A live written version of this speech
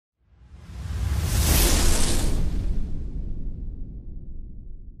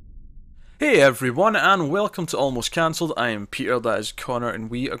Hey everyone, and welcome to Almost Cancelled. I am Peter, that is Connor, and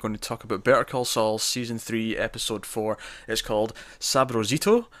we are going to talk about Better Call Saul Season 3, Episode 4. It's called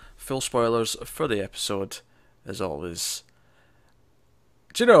Sabrosito. Full spoilers for the episode, as always.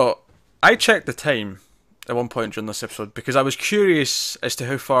 Do you know, I checked the time at one point during this episode because I was curious as to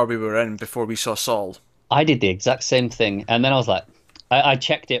how far we were in before we saw Saul. I did the exact same thing, and then I was like, I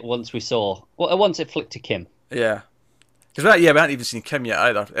checked it once once it flicked to Kim. Yeah. Because we hadn't even seen Kim yet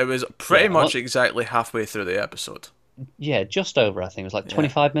either. It was pretty Yeah, much exactly halfway through the episode. yeah, just over. I think it was like Yeah.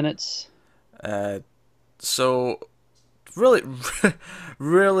 25 minutes. Uh, so really,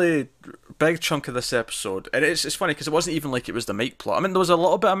 really big chunk of this episode, and it's funny because it wasn't even like it was the Mike plot. I mean, there was a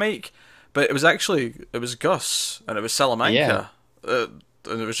little bit of Mike, but it was Gus and it was Yeah, Salamanca, and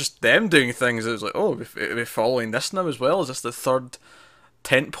it was just them doing things. It was like, oh, we're following this now as well. Is this the third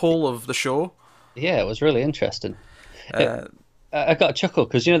tent pole of the show? yeah, it was really interesting. It, Uh, I got a chuckle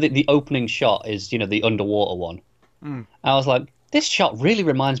because the opening shot is the underwater one. I was like, this shot really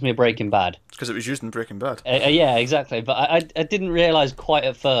reminds me of Breaking Bad. it's because it was used in Breaking Bad. Yeah, exactly. But I didn't realize quite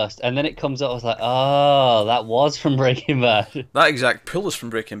at first, and then it comes up. I was like, oh, that was from Breaking Bad. That exact pull is from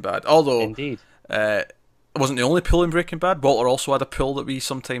Breaking Bad. Although Indeed. it wasn't the only pull in Breaking Bad. Walter also had a pull that we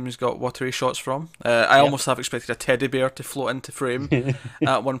sometimes got watery shots from. I Yep. almost have expected a teddy bear to float into frame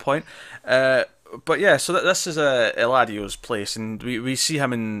at one point. But yeah, so this is Eladio's place, and we see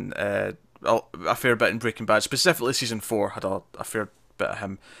him in a fair bit in Breaking Bad. Specifically, season 4 had a fair bit of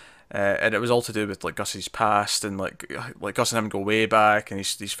him, and it was all to do with like Gus's past and like Gus and him go way back, and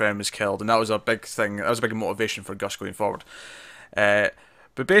his friend was killed, and that was a big thing. That was a big motivation for Gus going forward.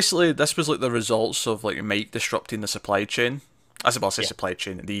 But basically, this was like the results of like Mike disrupting the supply chain. I say Yeah. supply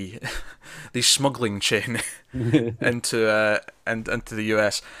chain, the smuggling chain into the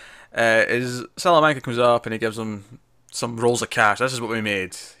US. Is Salamanca comes up and he gives them some rolls of cash. This is what we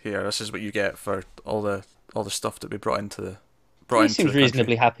made here. This is what you get for all the stuff that we brought He into seems the country.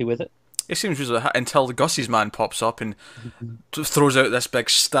 reasonably happy with it. It seems reasonable until the Gussie's man pops up and throws out this big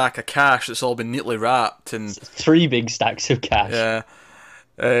stack of cash that's all been neatly wrapped and Three big stacks of cash. yeah,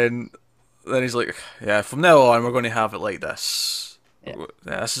 and then he's like, yeah, from now on we're going to have it like this. Yeah.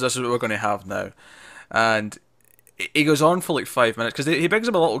 Yeah, this is what we're going to have now, and he goes on for like 5 minutes because he brings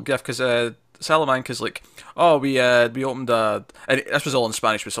him a little gift because Salamanca's like, oh, we opened and this was all in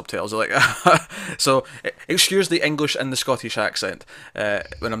Spanish with subtitles. They're like, so excuse the English and the Scottish accent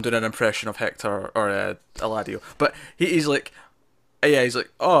when I'm doing an impression of Hector or Eladio, but he's like, yeah, he's like,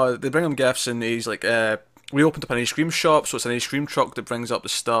 oh, they bring him gifts, and he's like, we opened up an ice cream shop, so it's an ice cream truck that brings up the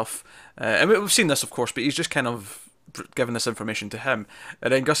stuff, and we've seen this, of course, but he's just kind of giving this information to him,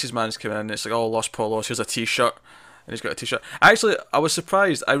 and then Gus's man's come in, and it's like, oh, Los Polos, here's a T-shirt. And he's got a T-shirt. Actually, I was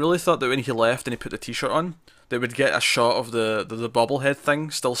surprised. I really thought that when he left and he put the T-shirt on, that we'd get a shot of the bobblehead thing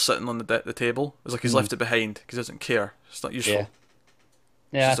still sitting on the table. It's like he's left it behind because he doesn't care. It's not useful. Yeah. It's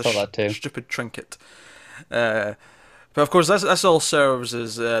Yeah, I just thought that too. stupid trinket. Uh, but of course, this all serves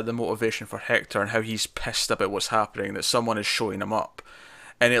as the motivation for Hector and how he's pissed about what's happening, that someone is showing him up.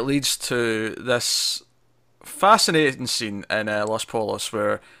 And it leads to this fascinating scene in Los Polos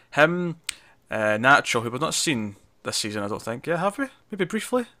where him, Nacho, who we've not seen this season, I don't think. Yeah, have we? Maybe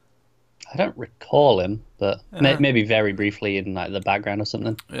briefly? I don't recall him, but Yeah. maybe very briefly in like the background or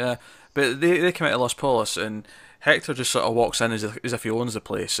something. Yeah. But they come out of Los Polos and Hector just sort of walks in as if he owns the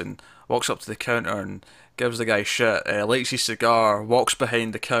place and walks up to the counter and gives the guy shit, lights his cigar, walks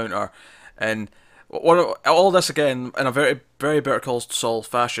behind the counter, and all this again in a very very Better Call Saul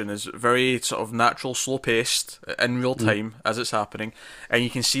fashion is very sort of natural, slow paced in real time as it's happening, and you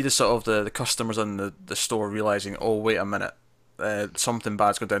can see the sort of the customers in the store realizing, oh wait a minute, something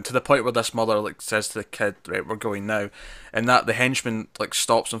bad's going down, to the point where this mother like says to the kid, right, we're going now, and that the henchman like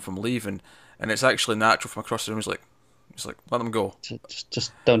stops him from leaving, and it's actually Natural from across the room. He's like, let them go.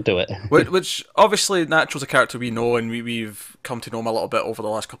 Just don't do it. Which obviously Natural's a character we know and we've come to know him a little bit over the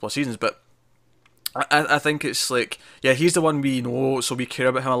last couple of seasons, but I think it's like, yeah, he's the one we know, so we care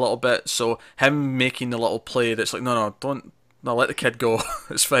about him a little bit. So him making the little play that's like, no, don't, no, let the kid go.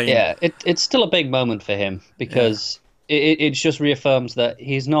 It's fine. Yeah, it's still a big moment for him because it just reaffirms that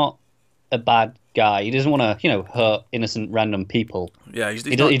he's not a bad guy. He doesn't want to, hurt innocent random people. Yeah, he's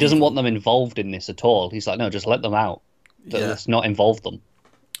He, not he doesn't evil. want them involved in this at all. He's like, no, just let them out. Yeah. Let's not involve them.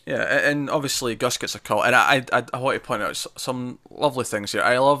 Yeah, and obviously Gus gets a call, and I want to point out some lovely things here.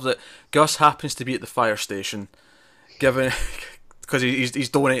 I love that Gus happens to be at the fire station, given because he's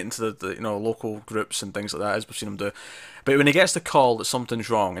donating to the local groups and things like that, as we've seen him do. But when he gets the call that something's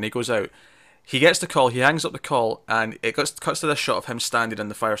wrong, and he goes out, he gets the call, he hangs up the call, and it cuts to this shot of him standing in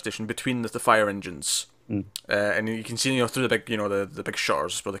the fire station between the fire engines, and you can see through the big the big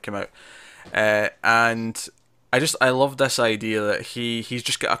shutters where they come out. And I love this idea that he's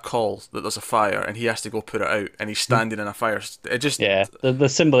just got a call that there's a fire and he has to go put it out, and he's standing in a fire. It just Yeah, the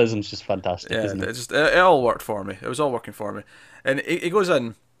symbolism's just fantastic, yeah, isn't it? it all worked for me. It was all working for me, and he goes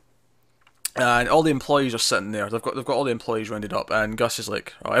in. And all the employees are sitting there. They've got all the employees rounded up, and Gus is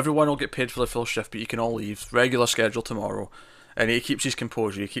like, "Oh, everyone will get paid for the full shift, but you can all leave. Regular schedule tomorrow." And he keeps his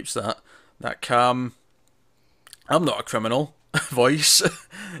composure. He keeps that calm, "I'm not a criminal" voice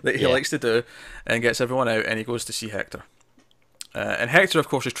that he Yeah. likes to do, and gets everyone out. And he goes to see Hector. And Hector, of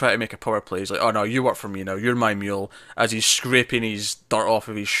course, is trying to make a power play. He's like, "Oh no, you work for me now. You're my mule." As he's scraping his dirt off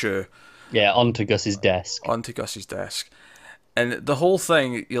of his shoe Yeah, onto Gus's desk. onto Gus's desk. And the whole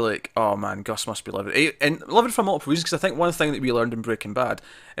thing, you're like, oh man, Gus must be living. And living for multiple reasons, because I think one thing that we learned in Breaking Bad,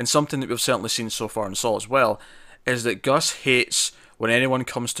 and something that we've certainly seen so far in Saul as well, is that Gus hates when anyone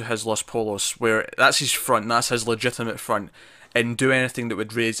comes to his Los Polos, where that's his front, that's his legitimate front, and do anything that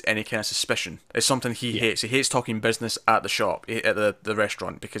would raise any kind of suspicion. It's something he hates. He hates talking business at the shop, at the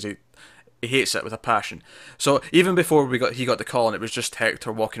restaurant, because he hates it with a passion. So even before he got the call and it was just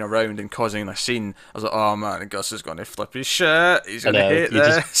Hector walking around and causing a scene, I was like, oh man, Gus is going to flip his shit. He's going to hate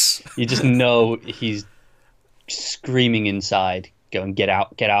this. You just know he's screaming inside, going, "Get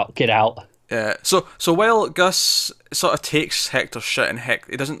out, get out, get out." Yeah. So while Gus sort of takes Hector's shit, and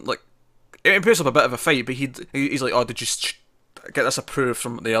he doesn't like, it puts up a bit of a fight, but he's like, oh, did you get this approved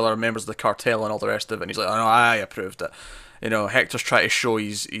from the other members of the cartel and all the rest of it? And he's like, oh no, I approved it. You know, Hector's trying to show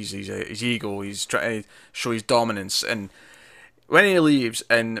his ego. He's trying to show his dominance. And when he leaves,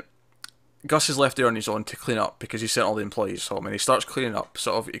 and Gus is left there on his own to clean up because he sent all the employees home, and he starts cleaning up.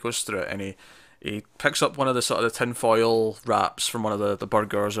 Sort of, he goes through it, and he picks up one of the sort of the tinfoil wraps from one of the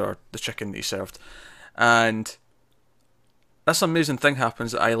burgers or the chicken that he served, and this amazing thing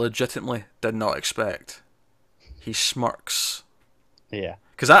happens that I legitimately did not expect. He smirks. Yeah.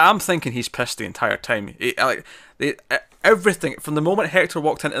 Because I'm thinking he's pissed the entire time. Everything from the moment Hector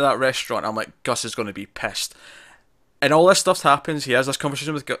walked into that restaurant, I'm like, Gus is going to be pissed. And all this stuff happens. He has this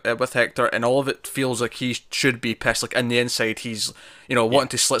conversation with Hector, and all of it feels like he should be pissed. Like in the inside, he's wanting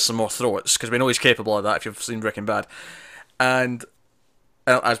to slit some more throats because we know he's capable of that. If you've seen Breaking Bad, and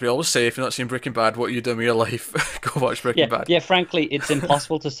as we always say, if you've not seen Breaking Bad, what are you doing with your life? Go watch Breaking Bad. Yeah, frankly, it's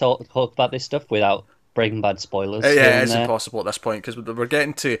impossible to talk about this stuff without Breaking Bad spoilers. Yeah, it's impossible at this point because we're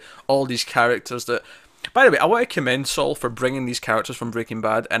getting to all these characters that. By the way, I want to commend Saul for bringing these characters from Breaking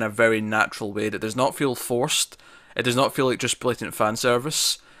Bad in a very natural way that does not feel forced. It does not feel like just blatant fan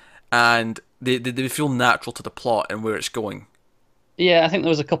service, and they feel natural to the plot and where it's going. Yeah, I think there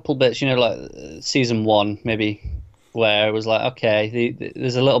was a couple bits, like season 1 maybe, where it was like, okay,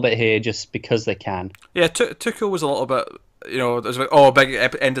 there's a little bit here just because they can. Yeah, Tuco was a little bit. There's like, oh, big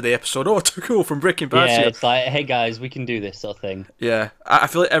end of the episode. Oh, Tuco from Breaking Bad. Yeah, it's like, hey guys, we can do this sort of thing. Yeah, I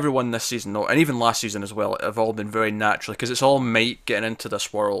feel like everyone this season, and even last season as well, have all been very naturally because it's all Mike getting into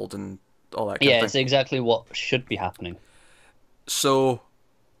this world and all that kind of thing. Yeah, it's exactly what should be happening. So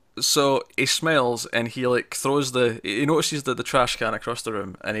he smells and he he notices the trash can across the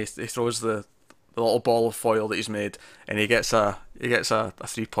room, and he throws the little ball of foil that he's made, and he gets a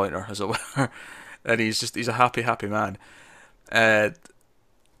 3-pointer, as it were, and he's a happy man. And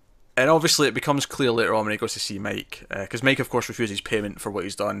obviously it becomes clear later on when he goes to see Mike, because Mike of course refuses payment for what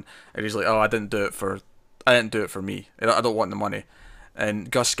he's done, and he's like, oh, I didn't do it for me. I don't want the money.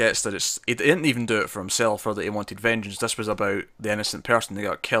 And Gus gets that he didn't even do it for himself or that he wanted vengeance. This was about the innocent person that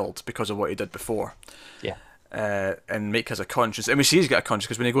got killed because of what he did before. Yeah. And Mike has a conscience, and we see he's got a conscience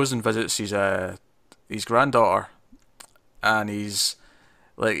because when he goes and visits his granddaughter, and he's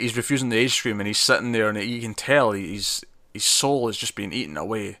refusing the ice cream, and he's sitting there, and you can tell his soul is just being eaten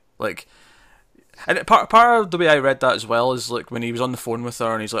away. Like, and part of the way I read that as well is like when he was on the phone with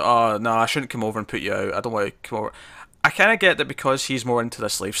her, and he's like, "Oh no, I shouldn't come over and put you out. I don't want to come over." I kind of get that because he's more into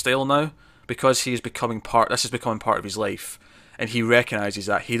this lifestyle now, because this is becoming part of his life, and he recognises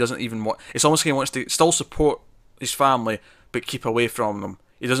that he doesn't even want. It's almost like he wants to still support his family, but keep away from them.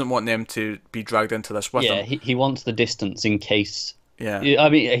 He doesn't want them to be dragged into this with him. Yeah, he wants the distance in case. Yeah. I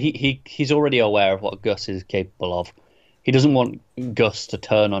mean, he's already aware of what Gus is capable of. He doesn't want Gus to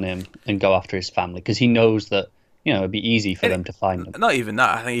turn on him and go after his family because he knows that it'd be easy for them to find him. Not even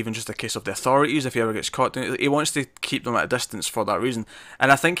that. I think even just a case of the authorities. If he ever gets caught, he wants to keep them at a distance for that reason.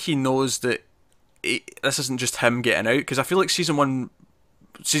 And I think he knows that this isn't just him getting out, because I feel like season one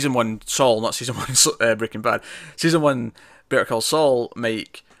Saul, not season one Breaking Bad, season one Better Call Saul,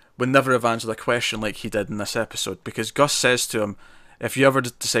 Mike would never have answered a question like he did in this episode, because Gus says to him, "If you ever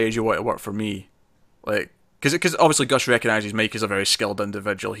decide you want to work for me," like. Because obviously Gus recognises Mike is a very skilled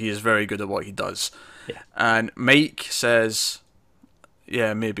individual. He is very good at what he does. Yeah. And Mike says,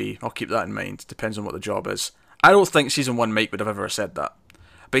 yeah, maybe I'll keep that in mind. Depends on what the job is. I don't think season 1 Mike would have ever said that,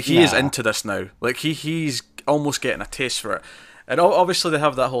 but he is Nah. into this now. Like he's almost getting a taste for it, and obviously they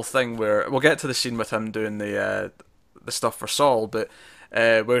have that whole thing where we'll get to the scene with him doing the stuff for Saul, but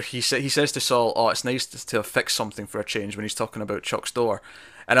where he says to Saul, "Oh, it's nice to have fixed something for a change," when he's talking about Chuck's door.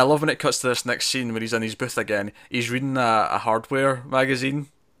 And I love when it cuts to this next scene when he's in his booth again. He's reading a hardware magazine.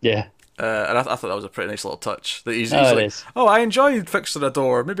 Yeah. And I thought that was a pretty nice little touch. That he's No, it like, is. "Oh, I enjoyed fixing a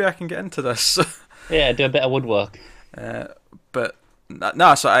door. Maybe I can get into this." Yeah, do a bit of woodwork. But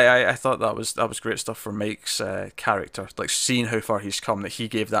no, so I thought that was great stuff for Mike's character. Like seeing how far he's come, that he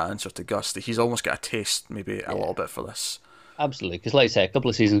gave that answer to Gus. That he's almost got a taste, maybe a little bit for this. Absolutely, because like you say, a couple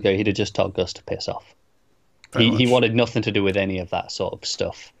of seasons ago, he'd have just told Gus to piss off. Pretty He much. wanted nothing to do with any of that sort of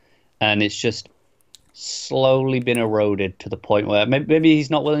stuff, and it's just slowly been eroded to the point where maybe he's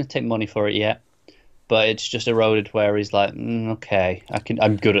not willing to take money for it yet, but it's just eroded where he's like, okay,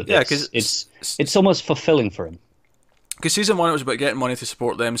 I'm good at this. Yeah, because it's almost fulfilling for him. Because season 1 it was about getting money to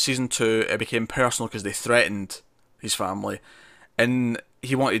support them. Season 2 it became personal because they threatened his family, and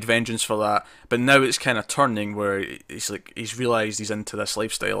he wanted vengeance for that. But now it's kind of turning where he's realised he's into this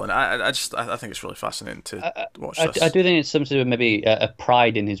lifestyle, and I think it's really fascinating to watch this. I do think it's something to do with maybe a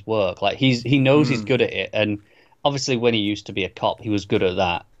pride in his work. Like he knows he's good at it, and obviously when he used to be a cop, he was good at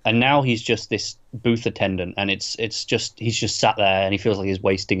that. And now he's just this booth attendant, and it's just he's just sat there, and he feels like he's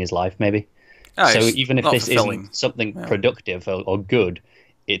wasting his life, maybe. So even if this isn't something productive or good,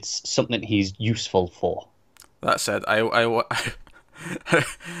 it's something he's useful for. That said, I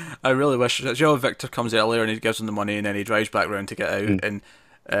really wish. Victor comes earlier and he gives him the money, and then he drives back round to get out, and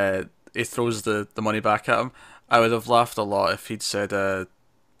he throws the money back at him. I would have laughed a lot if he'd said,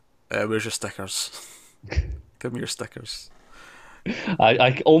 "Where's your stickers? Give me your stickers."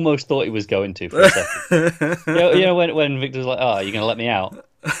 I almost thought he was going to for a second. you know when Victor's like, "Oh, you're gonna let me out?"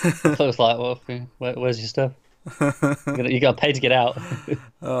 I was like, "Well, where's your stuff? You got to pay to get out."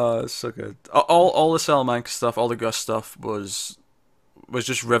 Oh, it's so good. All the Salamanca stuff, all the Gus stuff was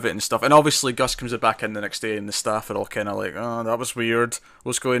just riveting stuff. And obviously Gus comes back in the next day, and the staff are all kind of like, "Oh, that was weird.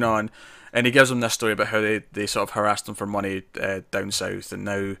 What's going on?" And he gives them this story about how they sort of harassed him for money down south, and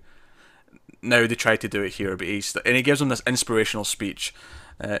now they try to do it here, but he gives them this inspirational speech.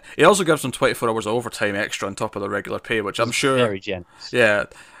 He also gives them 24 hours of overtime extra on top of the regular pay, which I'm sure very generous. Yeah,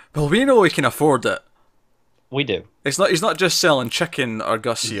 well, we know we can afford it. We do. He's not just selling chicken or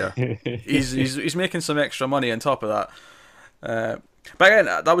Gus here. he's making some extra money on top of that. But again,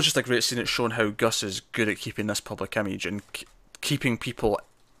 that was just a great scene. It's showing how Gus is good at keeping this public image and keeping people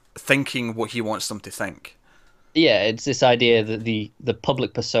thinking what he wants them to think. Yeah, it's this idea that the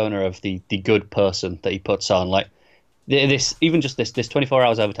public persona of the good person that he puts on, like this 24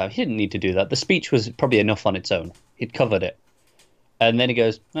 hours overtime, he didn't need to do that. The speech was probably enough on its own. He'd covered it. And then he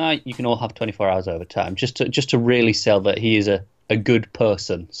goes, you can all have 24 hours overtime, just to really sell that he is a good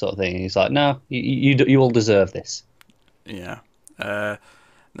person, sort of thing. And he's like, no, you all deserve this. Yeah. No,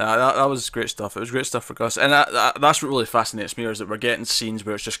 that was great stuff. It was great stuff for Gus. And that's what really fascinates me, is that we're getting scenes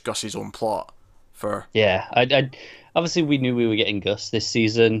where it's just Gus's own plot. Yeah, I obviously we knew we were getting Gus this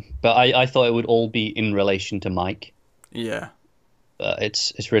season, but I thought it would all be in relation to Mike. Yeah.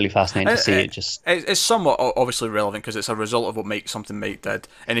 It's really fascinating to see it just. It's somewhat obviously relevant because it's a result of what Mike did,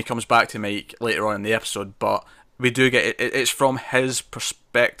 and he comes back to Mike later on in the episode. But we do get it's from his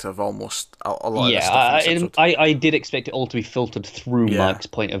perspective almost a lot. Yeah, of this stuff I did expect it all to be filtered through Mike's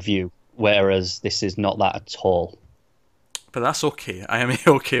point of view, whereas this is not that at all. But that's okay. I am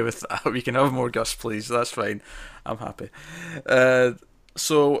okay with that. We can have more Gus, please. That's fine. I'm happy.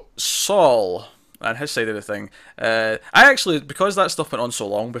 So Saul and his side of the thing. I actually, because that stuff went on so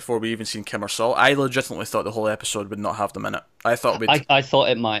long before we even seen Kim or Saul, I legitimately thought the whole episode would not have them in it. I thought I thought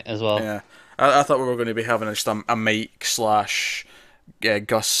it might as well. Yeah, I thought we were going to be having just a Mike /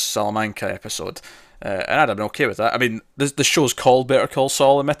 Gus Salamanca episode. And I'd have been okay with that. I mean, the show's called Better Call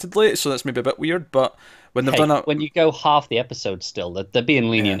Saul, admittedly, so that's maybe a bit weird, but when they've done it, when you go half the episode still, they're being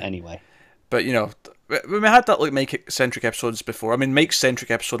lenient anyway. But when we had that like Mike-centric episodes before, I mean, Mike's centric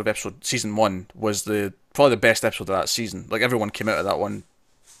episode of season 1 was probably the best episode of that season. Like, everyone came out of that one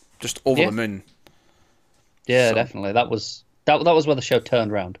just over the moon. Yeah, so, definitely. That was where the show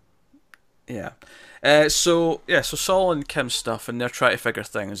turned around. Yeah. So Saul and Kim's stuff, and they're trying to figure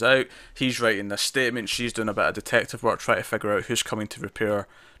things out. He's writing this statement. She's doing a bit of detective work, trying to figure out who's coming to repair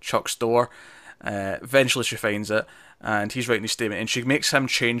Chuck's door. Eventually she finds it, and he's writing his statement, and she makes him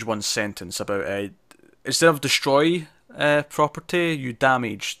change one sentence about instead of destroy property, you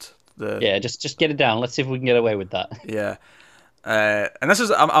damaged the... Yeah, just get it down. Let's see if we can get away with that. Yeah. And this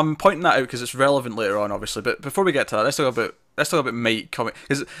is I'm pointing that out because it's relevant later on, obviously. But before we get to that, let's talk about Mike coming,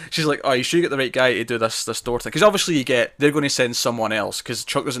 because she's like, "Oh, you sure you get the right guy to do this door thing?" Because obviously they're going to send someone else because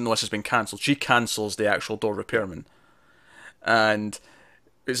Chuck doesn't know this has been cancelled. She cancels the actual door repairman, and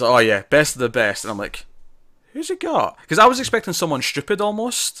it's like, "Oh yeah, best of the best," and I'm like, "Who's he got?" Because I was expecting someone stupid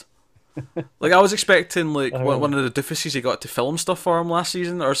almost. Like I was expecting like one of the doofuses he got to film stuff for him last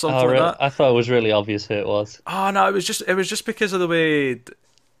season or something like that. I thought it was really obvious who it was. Oh no, it was just because of the way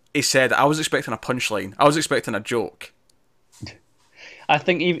he said it. I was expecting a punchline. I was expecting a joke. I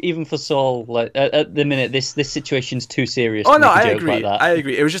think even for Saul, like at the minute, this situation's too serious Oh to no, make a I joke agree. like that. I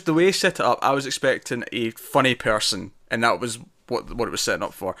agree. It was just the way he set it up. I was expecting a funny person, and that was what it was setting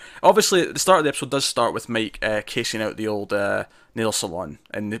up for. Obviously, the start of the episode does start with Mike casing out the old nail salon,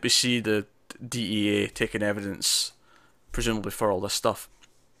 and we see the DEA taking evidence, presumably for all this stuff.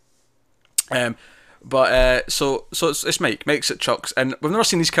 So it's Mike. Mike's at Chuck's, and we've never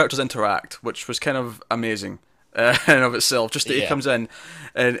seen these characters interact, which was kind of amazing in and of itself. Just that he comes in,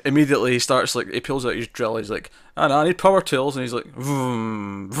 and immediately he starts like he pulls out his drill. He's like, "Oh no, I need power tools," and he's like,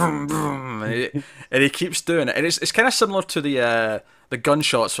 "Vroom, vroom, vroom," and he keeps doing it, and it's kind of similar to the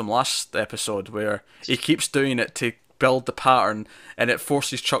gunshots from last episode where he keeps doing it to build the pattern, and it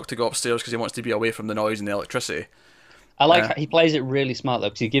forces Chuck to go upstairs because he wants to be away from the noise and the electricity. I like how he plays it really smart though,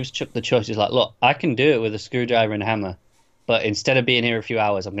 because he gives Chuck the choice. He's like, "Look, I can do it with a screwdriver and a hammer, but instead of being here a few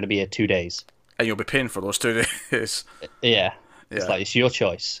hours, I'm going to be here 2 days, And you'll be paying for those 2 days." Yeah, it's like it's your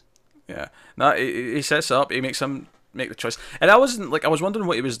choice. Yeah. No, he sets it up. He makes him make the choice, and I was wondering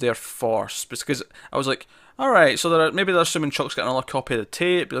what he was there for, because I was like, all right, so maybe they're assuming Chuck's got another copy of the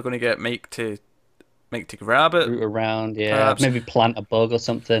tape. They're going to get Mike to grab it, Root around, yeah, perhaps. maybe plant a bug or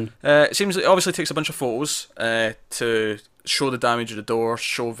something. It seems it obviously takes a bunch of photos to show the damage of the door,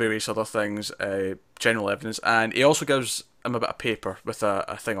 show various other things, general evidence, and he also gives him a bit of paper with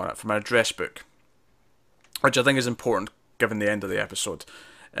a thing on it from an address book, which I think is important given the end of the episode.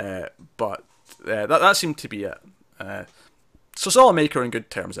 But that seemed to be it. So Saul and Mike are in good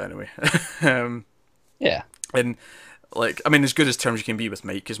terms anyway. Yeah. And like, I mean, as good as terms you can be with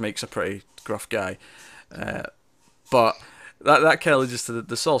Mike, because Mike's a pretty gruff guy. But that kind of leads us to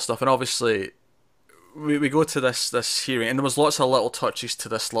the Saul stuff, and obviously we go to this hearing, and there was lots of little touches to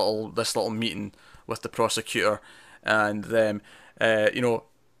this little meeting with the prosecutor, and then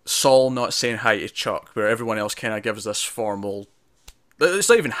Saul not saying hi to Chuck, where everyone else kind of gives this formal. It's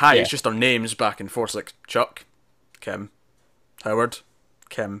not even hi; it's just their names back and forth, like Chuck, Kim, Howard,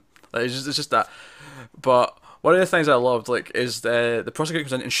 Kim. Like, it's just that. But one of the things I loved, is the prosecutor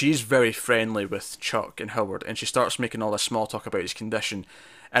comes in and she's very friendly with Chuck and Howard, and she starts making all this small talk about his condition.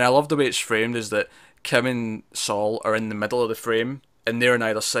 And I love the way it's framed, is that Kim and Saul are in the middle of the frame, and they're on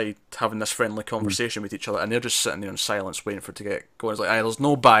either side having this friendly conversation with each other, and they're just sitting there in silence waiting for it to get going. It's like, there's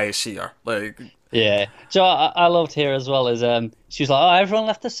no bias here. Yeah. So I loved here as well is she's like, "Oh, everyone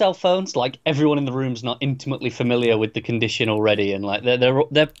left their cell phones." Like everyone in the room's not intimately familiar with the condition already, and like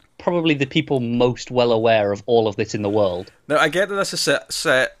they're probably the people most well aware of all of this in the world. Now I get that this is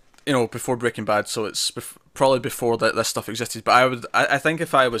set before Breaking Bad, so it's probably before that this stuff existed. But I think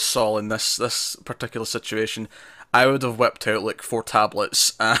if I was Saul in this particular situation, I would have whipped out like 4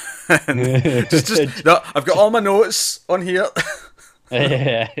 tablets and just no, I've got all my notes on here.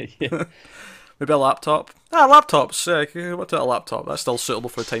 Yeah. Maybe a laptop. Laptops. What about a laptop? That's still suitable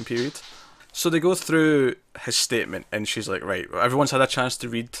for the time period. So they go through his statement, and she's like, right, everyone's had a chance to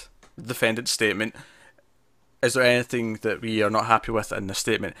read the defendant's statement. Is there anything that we are not happy with in the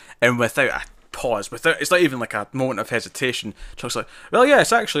statement? And without a pause, it's not even like a moment of hesitation, Chuck's like, well,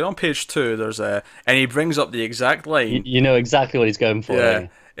 yes, actually, on page 2, there's and he brings up the exact line. You know exactly what he's going for. Yeah,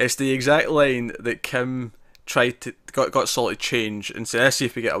 it's the exact line that Kim got Saul to change and say, let's see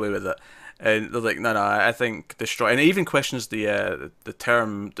if we get away with it. And they're like, no, I think destroy. And it even questions the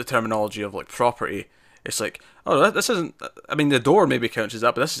terminology of like property. It's like, oh, this isn't. I mean, the door maybe counts as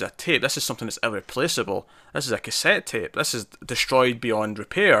that, but this is a tape. This is something that's irreplaceable. This is a cassette tape. This is destroyed beyond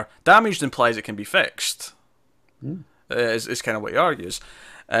repair. Damaged implies it can be fixed. Is kind of what he argues.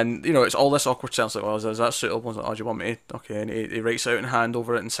 And it's all this awkward sense like, well, is that suitable? Like, oh, do you want me to? Okay, and he writes out in hand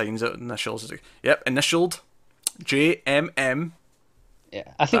over it and signs it, initials. He's like, yep, initialed, JMM.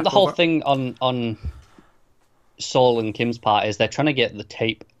 Yeah, I think the whole thing on Saul and Kim's part is they're trying to get the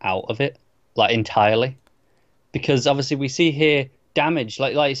tape out of it, like entirely, because obviously we see here damage,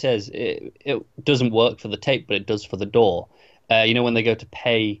 like he says, it doesn't work for the tape, but it does for the door. When they go to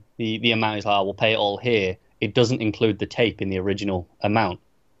pay the amount, he's like, oh, we'll pay it all here. It doesn't include the tape in the original amount.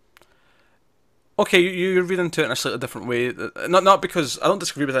 Okay, you're reading into it in a slightly different way. Not because I don't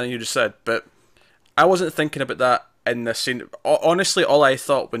disagree with anything you just said, but I wasn't thinking about that in this scene. Honestly, all I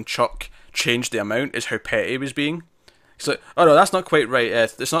thought when Chuck changed the amount is how petty he was being. He's like, oh no, that's not quite right.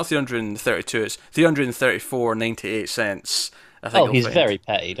 It's not 332. It's 334.98 cents. I think. Oh, he's very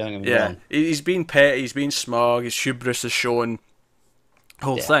petty. Don't get me wrong. He's being petty. He's being smug. His hubris is showing.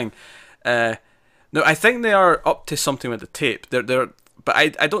 Whole thing. No, I think they are up to something with the tape. But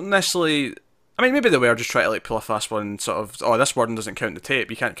I don't necessarily. I mean, maybe they were just trying to like pull a fast one and sort of. Oh, this wording doesn't count in the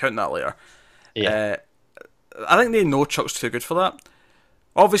tape. You can't count that later. Yeah. I think they know Chuck's too good for that.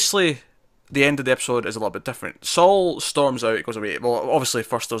 Obviously, the end of the episode is a little bit different. Saul storms out, goes away. Well, obviously,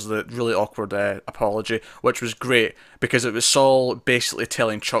 first there's the really awkward apology, which was great because it was Saul basically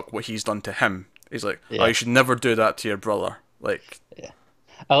telling Chuck what he's done to him. He's like, "Oh, you should never do that to your brother." Like,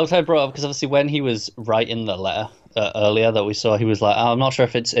 I love how I brought up because obviously when he was writing the letter earlier that we saw, he was like, "Oh, I'm not sure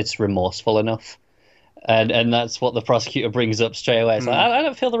if it's remorseful enough," and that's what the prosecutor brings up straight away. It's like, I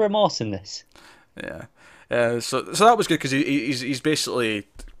don't feel the remorse in this. Yeah. So that was good because he's basically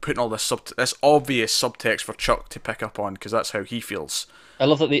putting all this obvious subtext for Chuck to pick up on because that's how he feels. I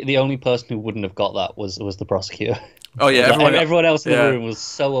love that the only person who wouldn't have got that was the prosecutor. Oh yeah, everyone else in the room was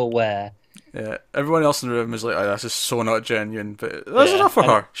so aware. Yeah, everyone else in the room was like, oh, "This is so not genuine," but that's enough for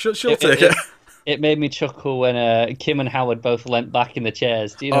her. She'll take it. It made me chuckle when Kim and Howard both leant back in the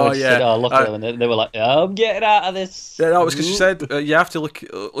chairs. Do you know? She said, "Oh, look at them," and they were like, "Oh, I'm getting out of this." Yeah, that was because she said you have to look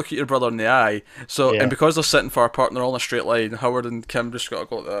at your brother in the eye. So and because they're sitting far apart and they're all in a straight line, Howard and Kim just got to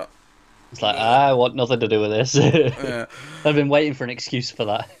go like that. It's like I want nothing to do with this. Yeah. I've been waiting for an excuse for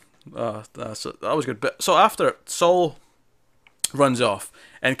that. That was good. But so after Saul runs off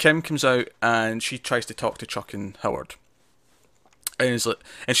and Kim comes out and she tries to talk to Chuck and Howard. And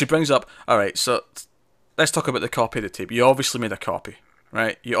she brings up, all right, so let's talk about the copy of the tape. You obviously made a copy,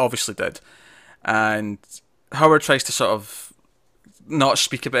 right? You obviously did. And Howard tries to sort of not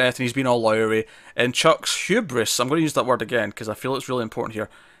speak about it, and he's been all lawyery. And Chuck's hubris, I'm going to use that word again because I feel it's really important here.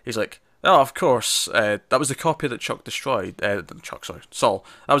 He's like, oh, of course, that was the copy that Chuck destroyed. Saul.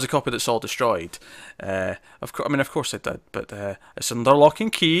 That was the copy that Saul destroyed. Of course it did, but it's under lock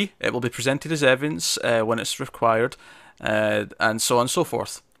and key. It will be presented as evidence when it's required. And so on and so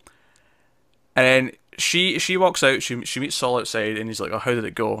forth. And then she walks out, she meets Saul outside, and he's like, oh, how did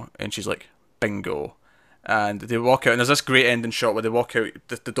it go? And she's like, bingo. And they walk out, and there's this great ending shot where they walk out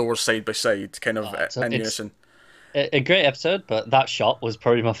the doors side by side, kind of in unison. A great episode, but that shot was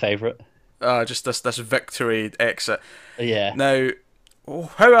probably my favourite. Just this victory exit. Yeah. Now,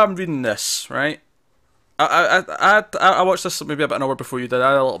 how I'm reading this, right? I watched this maybe about an hour before you did.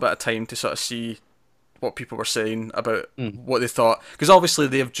 I had a little bit of time to sort of see what people were saying about what they thought, because obviously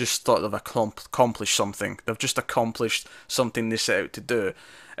they've just thought they've accomplished something. They've just accomplished something they set out to do,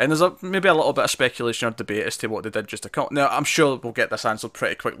 and there's maybe a little bit of speculation or debate as to what they did just accomplish. Now I'm sure we'll get this answered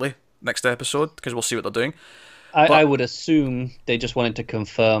pretty quickly next episode because we'll see what they're doing. I would assume they just wanted to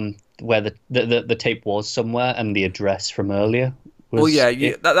confirm where the tape was somewhere and the address from earlier. I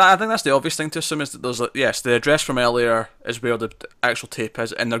think that's the obvious thing to assume is that there's the address from earlier is where the actual tape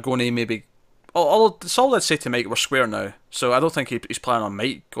is, and they're going to maybe. Although Saul did say to Mike we're square now, so I don't think he's planning on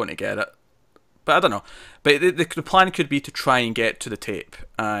Mike going to get it. But I don't know. But the plan could be to try and get to the tape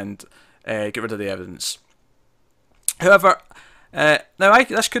and get rid of the evidence. However,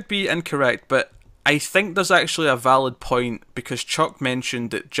 this could be incorrect, but I think there's actually a valid point because Chuck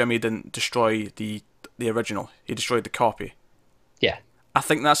mentioned that Jimmy didn't destroy the original; he destroyed the copy. Yeah, I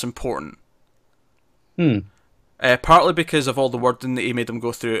think that's important. Partly because of all the wording that he made them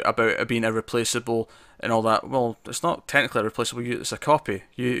go through about it being irreplaceable and all that. Well, it's not technically irreplaceable. It's a copy.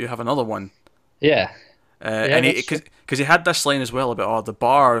 You have another one. Yeah. And because he had this line as well about the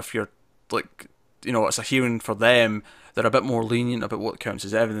bar. If you're like, it's a hearing for them. They're a bit more lenient about what counts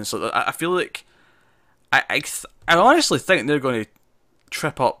as evidence. So I feel like I honestly think they're going to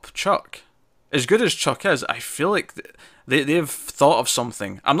trip up Chuck. As good as Chuck is, I feel like they've thought of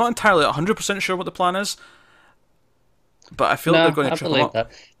something. I'm not entirely 100% sure what the plan is. But I feel like they're going to trip them up.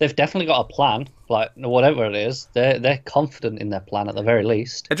 That. They've definitely got a plan, like whatever it is. They're confident in their plan at the very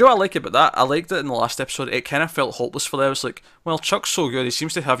least. Do you know what I like about that? I liked it in the last episode. It kind of felt hopeless for them. It's like, well, Chuck's so good. He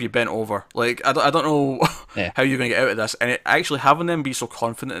seems to have you bent over. Like, I don't know how you're going to get out of this. And actually having them be so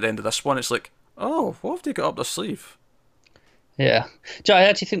confident at the end of this one, it's like, oh, what have they got up their sleeve? Yeah. I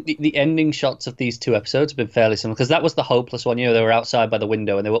actually think the ending shots of these two episodes have been fairly similar because that was the hopeless one. They were outside by the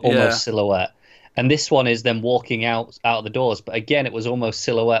window and they were almost silhouette. And this one is them walking out of the doors. But again, it was almost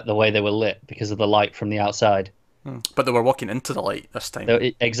silhouette the way they were lit because of the light from the outside. But they were walking into the light this time.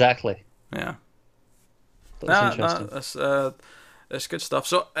 Exactly. Yeah. That's interesting. That's good stuff.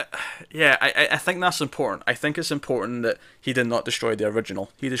 So, I think that's important. I think it's important that he did not destroy the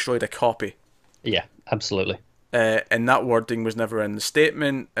original. He destroyed a copy. Yeah, absolutely. and that wording was never in the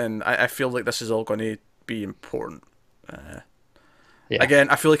statement, and I feel like this is all going to be important. Yeah. Again,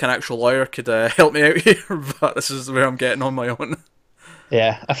 I feel like an actual lawyer could help me out here, but this is where I'm getting on my own.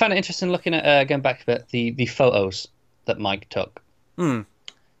 Yeah, I found it interesting looking at going back a bit the photos that Mike took. Hmm.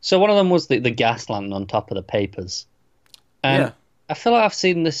 So one of them was the gas lantern on top of the papers, Yeah. and I feel like I've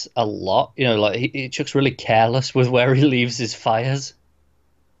seen this a lot. You know, like Chuck's really careless with where he leaves his fires,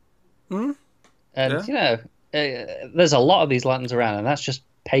 Hmm. and Yeah. there's a lot of these lanterns around, and that's just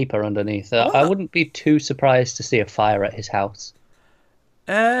paper underneath. I Well, wouldn't be too surprised to see a fire at his house.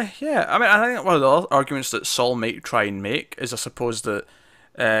 yeah. I mean, I think one of the other arguments that Saul might try and make is, I suppose, that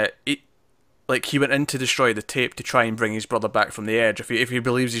he went in to destroy the tape to try and bring his brother back from the edge. If he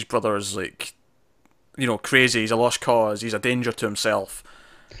believes his brother is like, crazy, he's a lost cause, he's a danger to himself.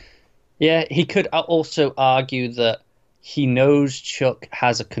 Yeah, he could also argue that he knows Chuck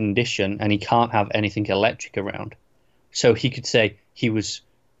has a condition and he can't have anything electric around. So he could say he was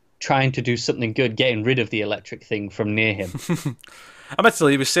trying to do something good, getting rid of the electric thing from near him.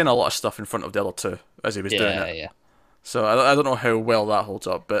 Admittedly, he was saying a lot of stuff in front of the other two as he was doing Yeah, it. yeah. So I don't know how well that holds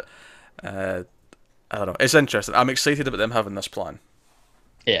up, but uh, I don't know. It's interesting. I'm excited about them having this plan.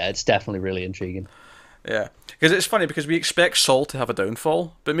 Yeah, it's definitely really intriguing. Yeah, because it's funny because we expect Saul to have a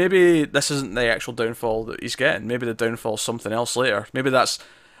downfall, but maybe this isn't the actual downfall that he's getting. Maybe the downfall's something else later. Maybe that's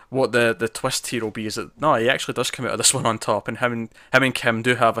what the twist here will be. Is that no, he actually does come out of this one on top, and him and Kim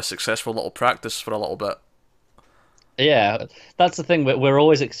do have a successful little practice for a little bit. Yeah, that's the thing. We're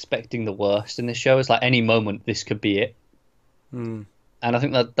always expecting the worst in this show. It's like any moment this could be it. Hmm. And I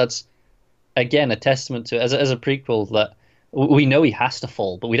think that's again a testament to as a prequel that we know he has to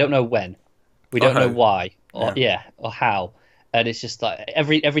fall, but we don't know when. We Or don't know how? why or Yeah. or how. And it's just like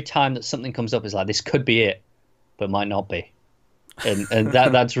every time that something comes up, it's like this could be it, but might not be. And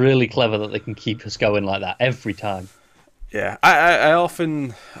that's really clever that they can keep us going like that every time. Yeah, I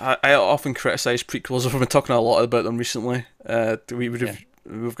often criticize prequels. We've been talking a lot about them recently. Yeah.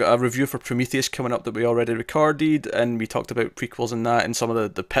 We've got a review for Prometheus coming up that we already recorded, and we talked about prequels and that, and some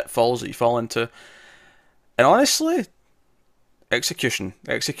of the pitfalls that you fall into. And honestly, execution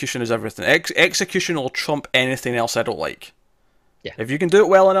is everything. Execution will trump anything else I don't like. Yeah. If you can do it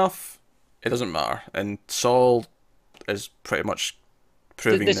well enough, it doesn't matter. And Saul is pretty much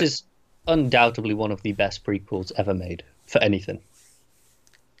proving This that. is undoubtedly one of the best prequels ever made for anything.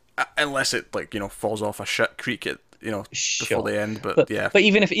 Unless it falls off a shit creek at before Sure. the end, but But yeah. but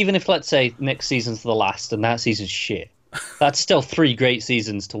even if let's say next season's the last and that season's shit, that's still three great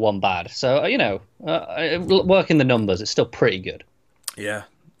seasons to one bad. So working the numbers, it's still pretty good. Yeah,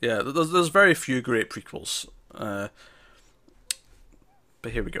 yeah. There's very few great prequels, but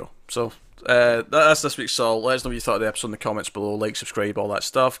here we go. So that's this week's Saul. Let us know what you thought of the episode in the comments below. Like, subscribe, all that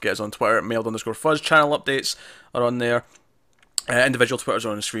stuff. Get us on Twitter at mailed_fuzz. Channel updates are on there. Individual Twitters are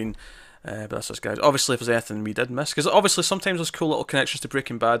on the screen. But that's us, guys. Obviously, if there's anything we did miss, because obviously sometimes there's cool little connections to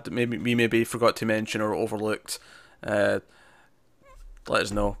Breaking Bad that maybe forgot to mention or overlooked. Let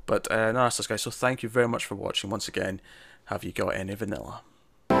us know. But no, that's us, guys. So thank you very much for watching once again. Have you got any vanilla?